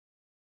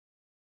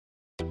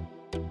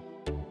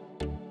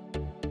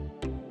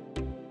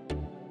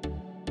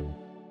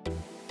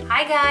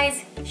هاي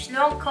جايز،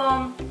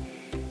 شلونكم؟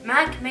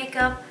 ماك ميك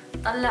اب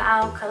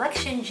طلعوا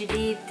كولكشن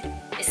جديد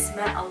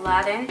اسمه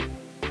ألادين،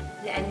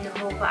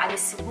 لأنه بعد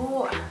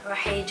أسبوع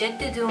راح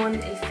يجددون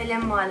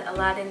الفيلم مال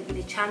ألادين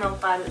اللي كانوا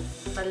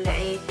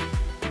مطلعين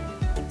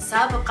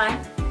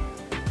سابقا.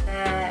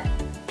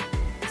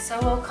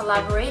 سووا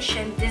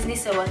كولابوريشن، ديزني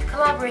سوت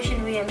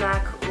كولابوريشن ويا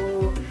ماك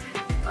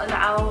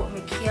وطلعوا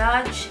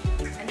مكياج،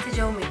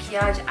 انتجوا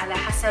مكياج على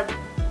حسب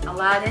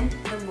ألادين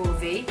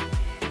الموفي.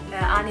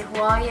 أنا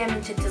هواية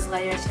من كنت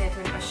صغيرة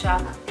كنت من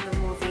عشاق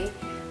الموفي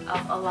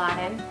أوف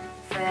ألادين،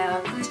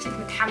 فكلش كنت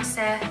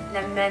متحمسة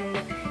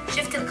لما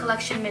شفت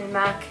الكولكشن من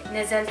ماك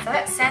نزل،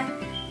 فرأسا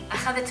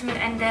أخذت من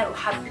عنده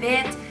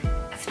وحبيت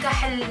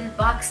أفتح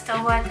الباكس.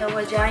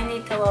 توا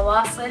جايني، توا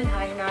واصل،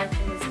 هاي هناك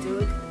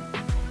مسدود،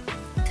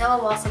 توا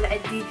واصل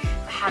عندي،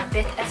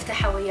 فحبيت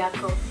أفتحه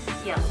وياكم.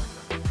 يلا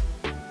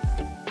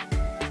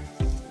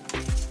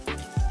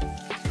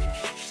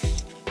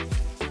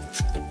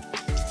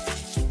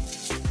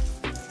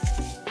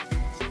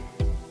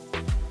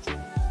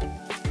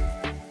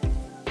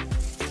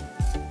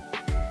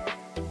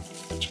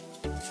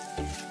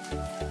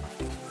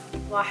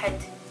واحد،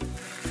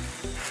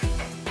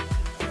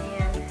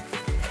 اثنين،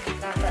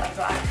 ثلاثة،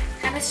 أربعة،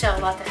 5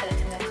 شغلات أخذت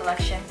من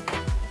الكولكشن.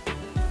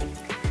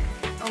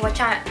 هو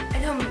كان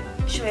لهم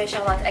شوية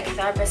شغلات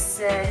أكثر،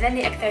 بس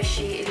هذني أكثر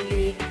شيء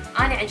اللي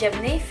أنا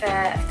عجبني،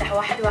 فأفتح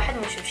واحد واحد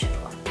ونشوف شنو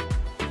هو.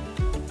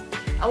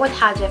 أول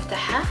حاجة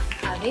أفتحها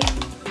هذه،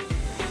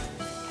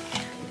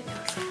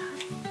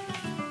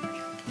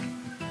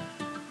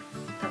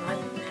 طبعا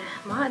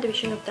ما أدري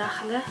شنو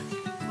بداخله،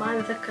 ما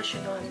أتذكر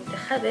شنو أنا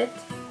أخذت.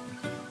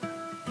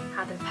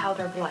 هذا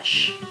الباودر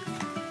بلاش،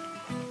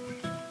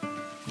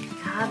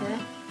 هذا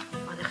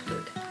مال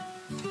خدود.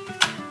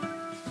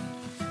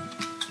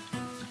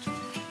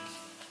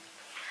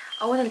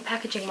 اولا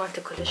الباكجينج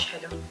مالته كلش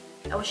حلو.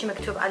 اول شي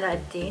مكتوب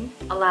علائدين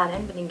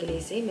Aladdin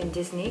بالانجليزي من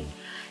ديزني.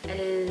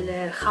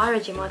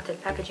 الخارجي مالته،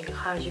 الباكجينج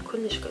الخارجي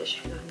كلش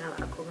حلو. هنا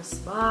اكو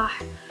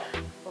مصباح،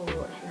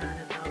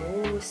 وهنا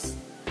طاووس،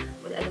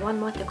 والالوان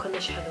مالته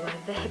كلش حلوه،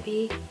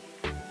 ذهبي،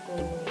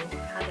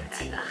 وهذا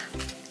الاخ.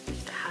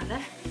 هذا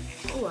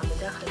هو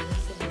بداخل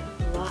السجن،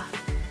 الله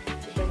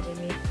جدا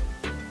جميل.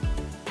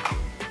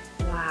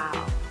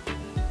 واو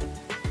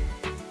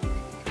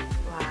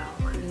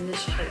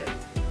كلش حلو،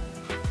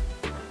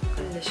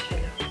 كلش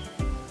حلو.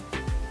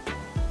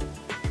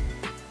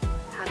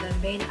 هذا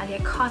مبين عليه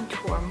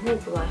كونتور مو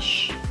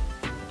بلاش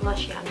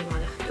يعني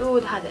مال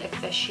خدود. هذا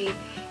اكثر شيء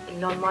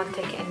اللون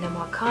مالته كأنه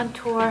ما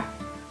كونتور.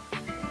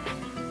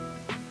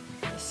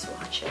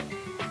 السواتش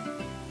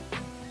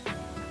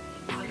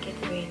ما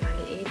كنت مبين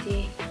على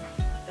ايدي،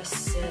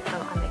 بس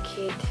طبعا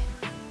اكيد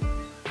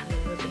على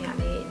الوجه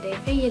يعني دا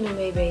يبين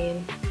وما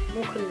يبين،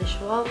 مو كلش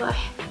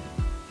واضح،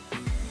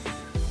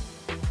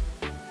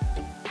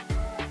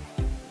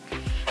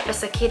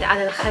 بس اكيد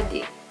على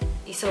الخد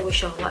يسوي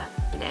شغله،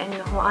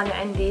 لانه انا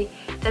عندي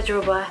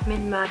تجربة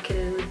من ماك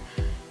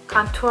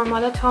الكونتور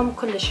مالتهم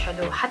كلش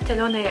حلو. حتى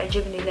لونه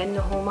يعجبني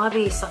لانه ما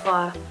بي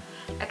صفار،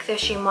 اكثر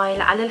شي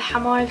مايل على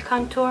الحمار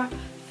الكونتور،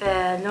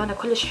 فلونه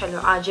كلش حلو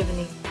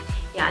عاجبني.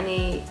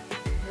 يعني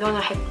لونه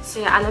راح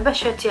تصير على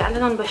بشرتي، على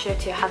لون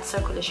بشرتي حتصير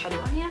كلش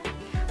حلوة.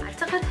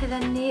 اعتقد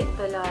هذني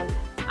ظلال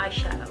اي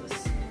شادوز،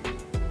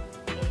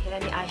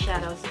 هذني اي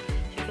شادوز.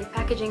 شوف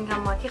الباكجينج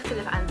هم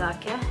يختلف عن ذاك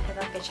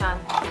كان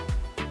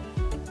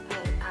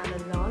هذا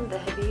اللون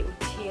ذهبي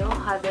وتيل،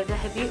 هذا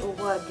ذهبي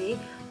ووردي،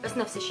 بس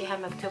نفس الشيء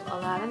هم مكتوب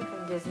Aladdin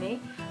from Disney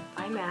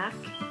by Mac.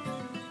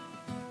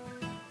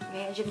 ما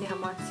يعجبني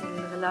همات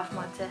الغلاف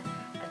مالته،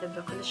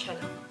 اذبه كلش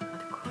حلو،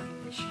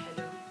 كلش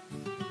حلو.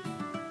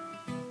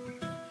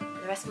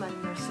 الرسمة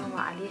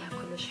المرسومة عليها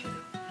كلش حلو،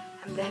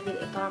 هم ذهبي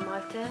الإطار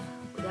مالته،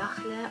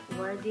 وداخله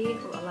وردي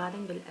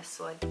وألادين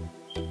بالأسود،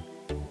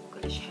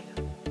 كلش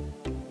حلو.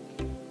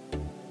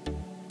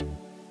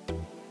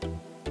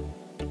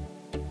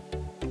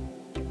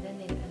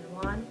 ذني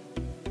الألوان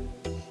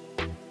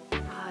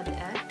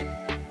هادئة،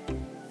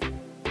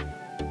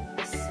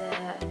 بس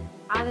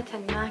عادة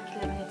ماك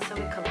لما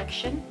تسوي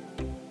كولكشن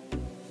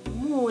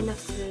مو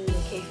نفس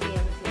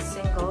الكيفية مثل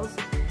السينجلز.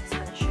 بس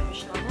خلينا نشوف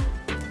شلونه.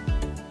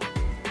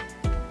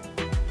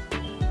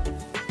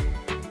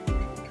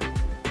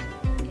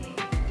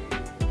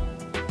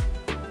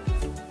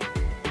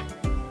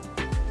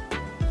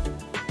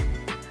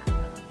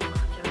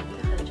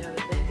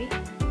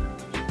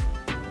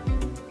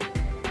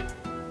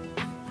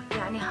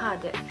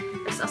 هادئ،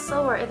 بس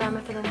اتصور اذا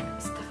مثلا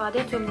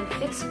استفاديتوا من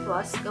الفيكس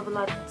بلس قبل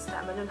لا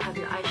تستعملون هذا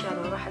الاي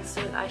شادو راح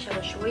تصير الاي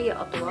شادو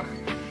شويه اطوخ،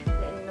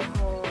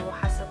 لانه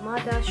حسب ما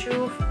دا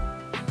اشوف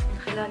من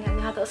خلال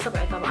يعني هذا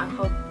اصبعي طبعا،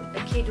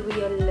 اكيد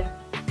ويا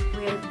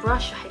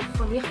البراش راح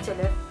يكون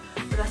يختلف.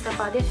 واذا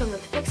استفاديتوا من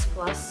الفيكس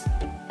بلس،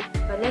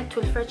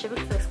 بللتوا الفرشه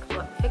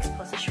بالفيكس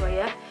بلس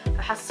شويه،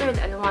 راح تصير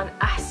الالوان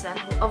احسن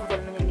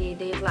وافضل من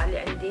اللي يطلع لي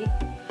عندي.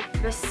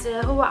 بس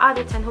هو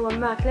عاده هو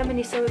ماك لما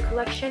يسوي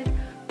كولكشن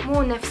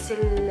مو نفس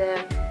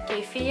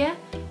الكيفية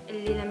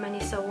اللي لما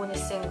يسوون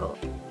السينجل.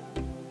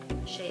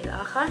 الشيء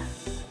الآخر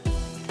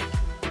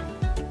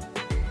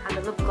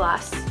هذا ليب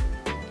جلاس،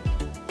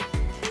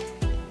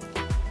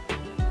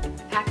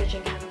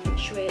 الباكجينج هم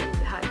شوي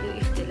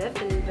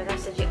يختلف،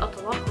 البنفسجي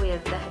اطوخ ويا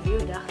الذهبي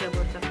وداخله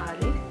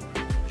برتقالي.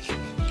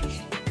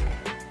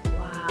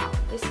 واو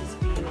this is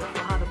beautiful.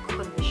 هذا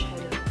كلش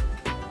حلو،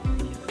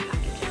 شوفوا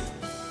الباكجينج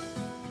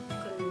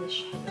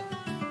كلش حلو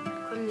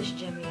كلش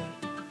جميل.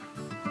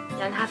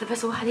 يعني هذا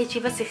بس واحد هيجي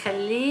بس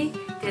يخليه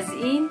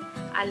تزيين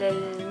على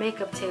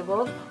الميك اب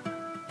تيبل،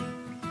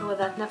 هو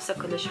ذات نفسه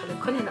كلش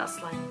حلو كلهن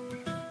اصلا.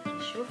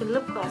 شوف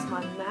الليب جلاس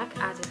مال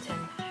ماك عادة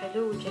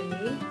حلو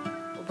وجميل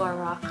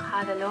وبراق.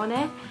 هذا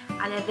لونه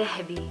على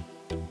ذهبي،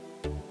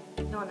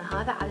 لونه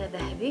هذا على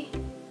ذهبي.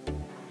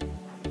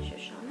 شوف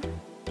شلون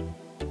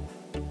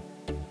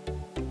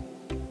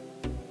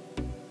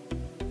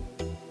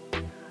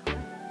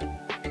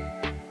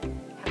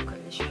هم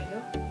كلش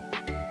حلو.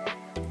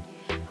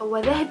 هو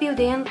ذهبي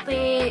ودا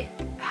ينطي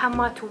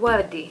حمات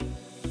وردي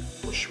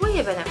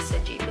وشوية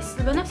بنفسجي، بس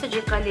البنفسجي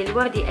قليل،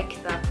 الوردي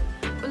أكثر.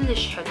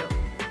 كلش حلو،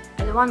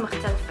 ألوان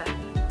مختلفة.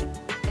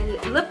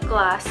 الليب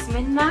جلاس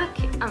من ماك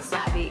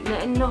أنصح به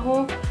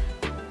لأنه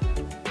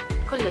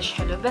كلش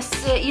حلو،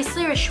 بس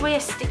يصير شوية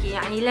ستيكي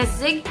يعني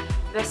يلزق،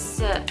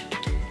 بس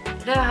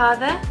غير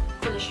هذا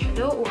كلش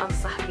حلو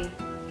وأنصح به.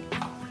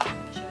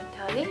 شو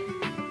التالي؟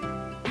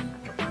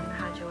 طبعا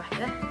حاجة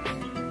واحدة،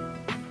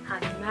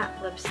 هذا ماء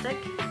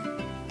ليبستيك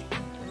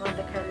ما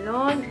ذكر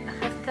اللون،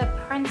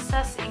 أخذته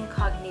برنسس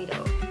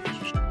انكوغنيتو.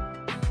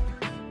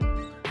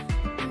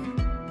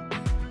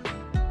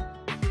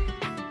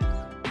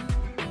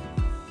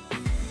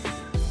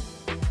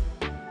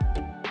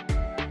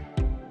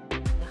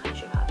 خلينا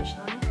نشوف هذا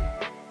شلونه.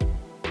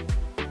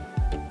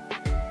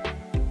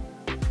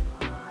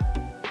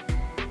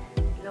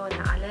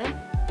 لونه على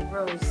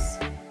روز،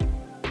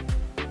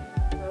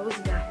 روز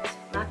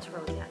مات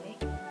روز يعني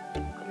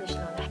كلش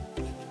لونه.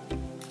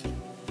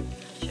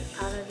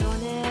 شوف هذا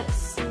لونه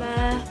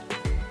اسمه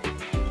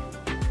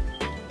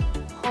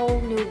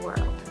whole new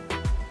world.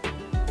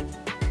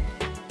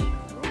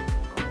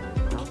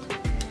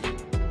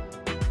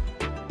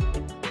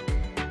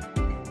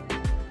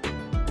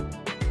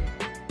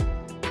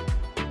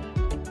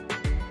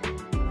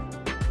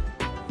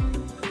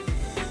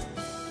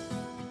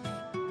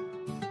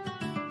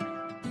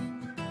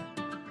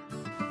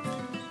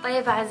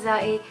 طيب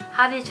أعزائي،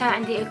 هذه كان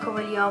عندي لكم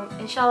اليوم.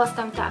 إن شاء الله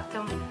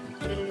استمتعتم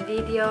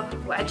بالفيديو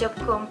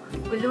وعجبكم.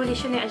 قولوا لي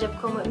شنو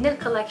عجبكم من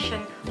الكولكشن،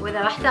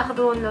 وإذا راح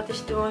تاخذون لو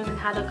تشترون من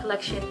هذا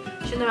الكولكشن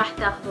شنو راح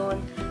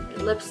تاخذون،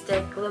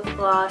 ليبستيك، ليب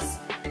جلاس،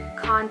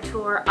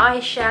 كونتور،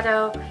 اي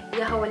شادو،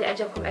 يا هو اللي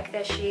عجبكم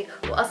أكثر شيء.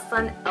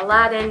 وأصلا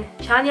ألادين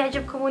كان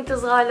يعجبكم وانتم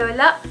صغار لو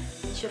لا.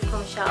 نشوفكم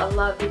إن شاء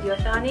الله فيديو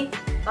ثاني.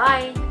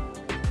 باي.